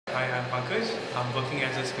I'm working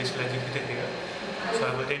as a special educator here. So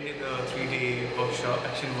I've attended a 3-day workshop,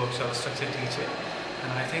 action workshop, structure teacher,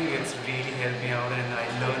 and I think it's really helped me out, and I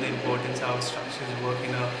learned the importance how structures work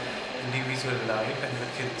in a individual life and with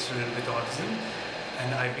children with autism.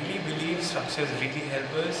 And I really believe structures really help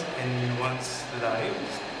us in one's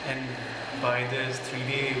life. And by this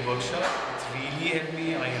 3-day workshop, it's really helped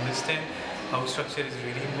me. I understand how structure is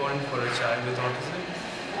really important for a child with autism.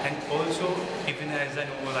 And also, even as I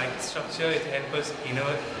know, like structure, it helps us in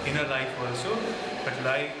our inner life also. But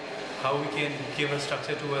like how we can give a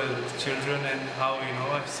structure to our children, and how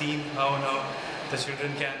I've seen how now the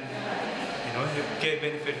children can get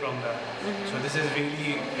benefit from that. So this is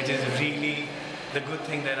really, it is really the good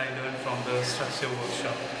thing that I learned from the structure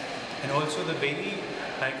workshop. And also the way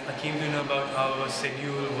I came to know about how a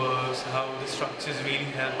schedule works, how the structures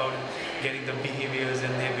really help out getting the behaviors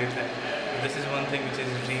and everything. This is one thing which is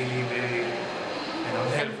really very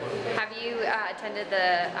helpful. Have you attended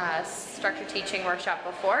the structure teaching workshop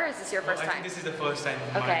before, or is this your first time? I think this is the first time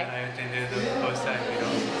okay. I attended the first time.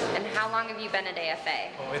 And how long have you been at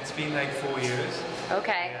AFA? Oh, it's been like 4 years.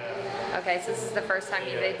 Okay. Yeah. Okay, so this is the first time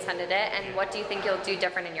you've attended it, and what do you think you'll do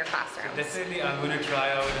different in your classrooms? Definitely, I'm going to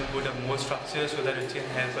try out and put up more structure so that it can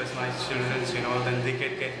help us, my children, then they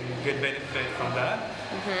can get benefit from that.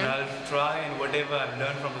 And I'll try, and whatever I've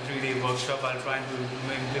learned from the 3-day workshop, I'll try to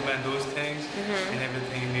implement those things and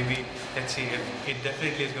everything. Maybe, let's see, if it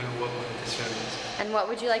definitely is going to work with the children. And what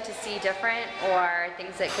would you like to see different, or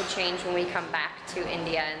things that could change when we come back to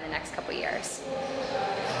India in the next couple years?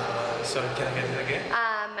 Sorry, can I get it again?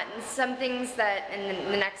 Some things that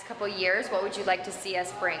in the next couple years, what would you like to see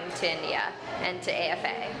us bring to India and to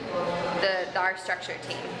AFA, our structure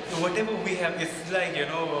team? Whatever we have, it's like,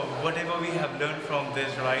 whatever we have learned from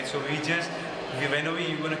this, right? So whenever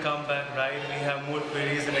you're going to come back, right, we have more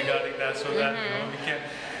queries regarding that, so that we can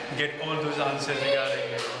get all those answers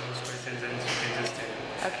regarding those questions, and you can just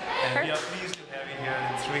Okay. And we are pleased to have you here.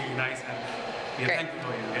 It's really nice, and we are thankful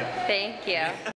for you. Yeah. Thank you.